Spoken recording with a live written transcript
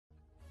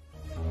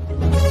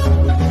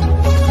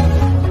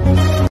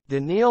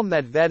Daniil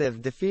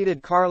Medvedev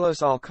defeated Carlos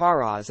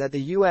Alcaraz at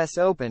the US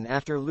Open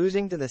after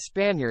losing to the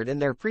Spaniard in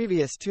their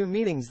previous two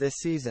meetings this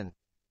season.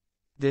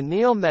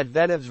 Daniil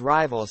Medvedev's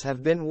rivals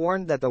have been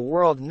warned that the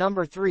world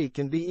number 3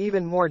 can be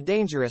even more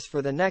dangerous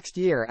for the next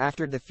year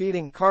after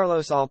defeating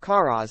Carlos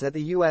Alcaraz at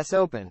the US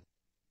Open.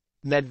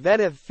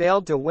 Medvedev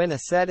failed to win a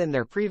set in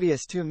their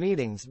previous two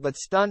meetings but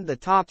stunned the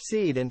top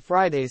seed in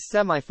Friday's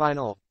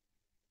semifinal.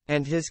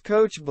 And his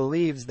coach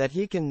believes that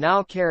he can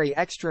now carry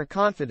extra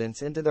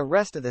confidence into the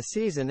rest of the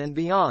season and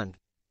beyond.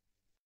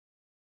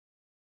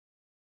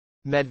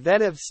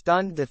 Medvedev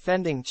stunned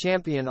defending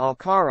champion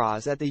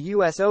Alcaraz at the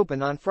US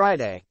Open on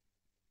Friday.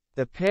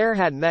 The pair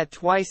had met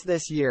twice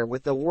this year,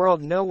 with the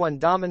world no. 1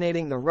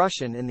 dominating the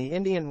Russian in the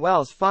Indian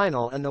Wells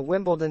final and the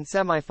Wimbledon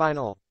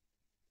semifinal.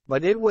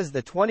 But it was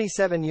the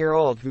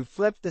 27-year-old who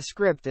flipped the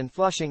script in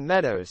Flushing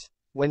Meadows,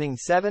 winning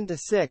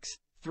 7-6,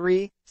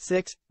 3,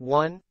 6,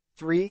 1,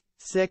 3,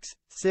 6,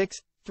 6,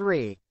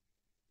 3.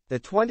 The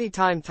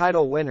 20-time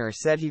title winner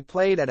said he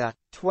played at a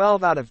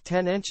 12 out of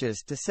 10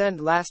 inches to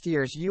send last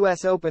year's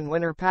US Open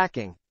winner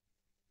packing.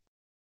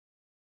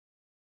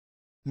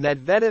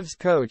 Medvedev's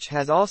coach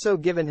has also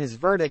given his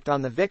verdict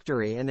on the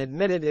victory and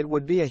admitted it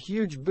would be a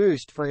huge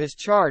boost for his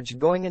charge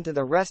going into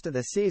the rest of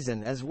the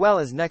season as well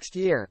as next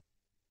year.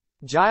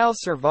 Gilles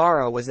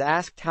Servara was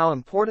asked how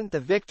important the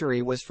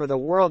victory was for the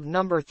world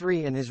number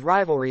 3 in his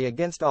rivalry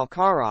against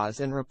Alcaraz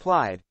and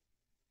replied,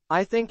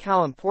 "I think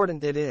how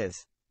important it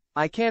is.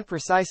 I can't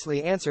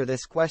precisely answer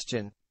this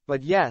question,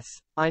 but yes,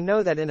 I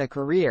know that in a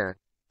career,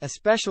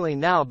 especially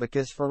now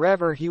because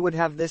forever he would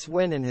have this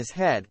win in his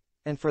head,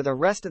 and for the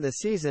rest of the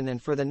season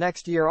and for the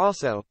next year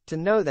also, to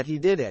know that he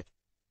did it."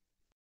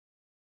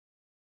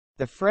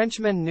 The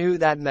Frenchman knew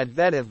that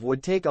Medvedev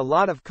would take a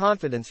lot of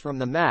confidence from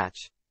the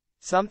match,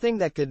 something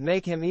that could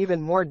make him even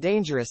more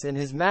dangerous in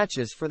his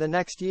matches for the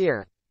next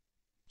year.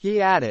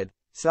 He added,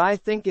 "So I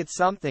think it's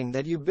something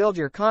that you build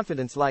your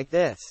confidence like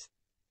this.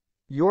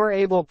 You're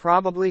able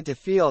probably to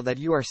feel that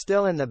you are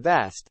still in the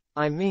best.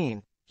 I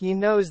mean, he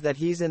knows that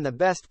he's in the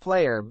best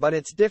player, but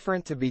it's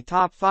different to be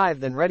top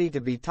 5 than ready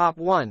to be top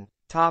 1,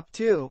 top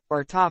 2,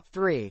 or top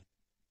 3.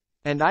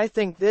 And I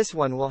think this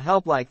one will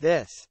help like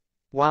this."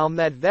 While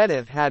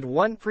Medvedev had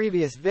one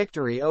previous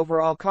victory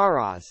over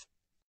Alcaraz.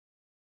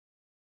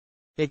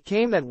 It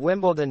came at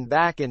Wimbledon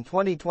back in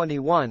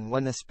 2021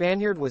 when the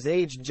Spaniard was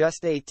aged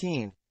just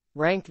 18,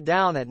 ranked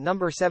down at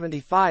number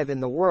 75 in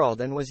the world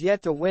and was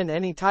yet to win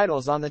any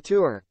titles on the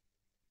tour.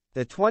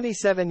 The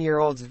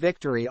 27-year-old's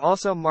victory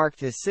also marked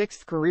his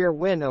 6th career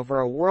win over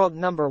a world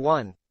number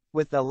 1,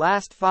 with the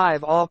last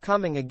 5 all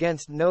coming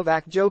against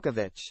Novak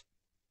Djokovic.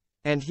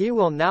 And he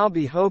will now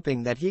be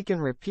hoping that he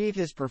can repeat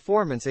his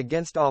performance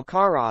against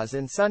Alcaraz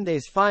in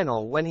Sunday's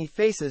final when he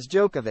faces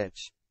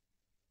Djokovic.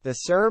 The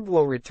Serb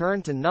will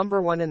return to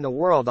number 1 in the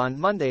world on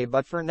Monday,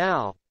 but for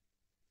now,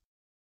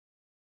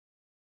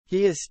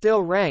 he is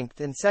still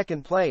ranked in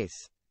 2nd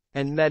place.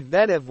 And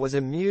Medvedev was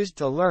amused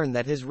to learn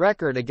that his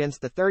record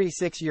against the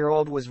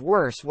 36-year-old was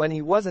worse when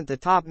he wasn't the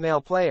top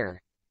male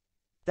player.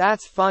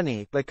 "That's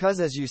funny, because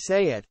as you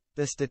say it,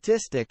 the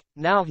statistic,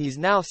 now he's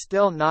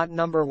still not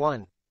number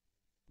 1.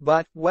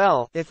 But,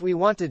 well, if we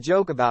want to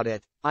joke about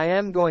it, I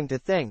am going to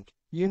think,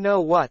 you know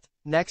what,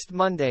 next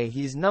Monday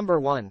he's number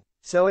 1.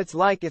 So it's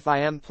like if I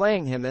am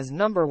playing him as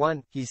number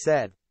 1, he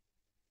said.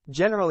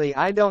 Generally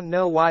I don't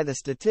know why the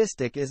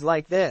statistic is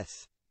like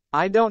this.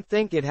 I don't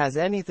think it has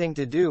anything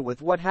to do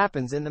with what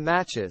happens in the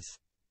matches.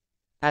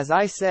 As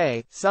I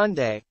say,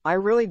 Sunday, I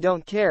really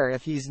don't care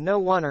if he's no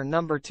 1 or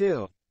number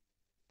 2.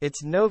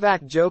 It's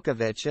Novak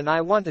Djokovic and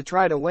I want to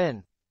try to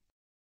win."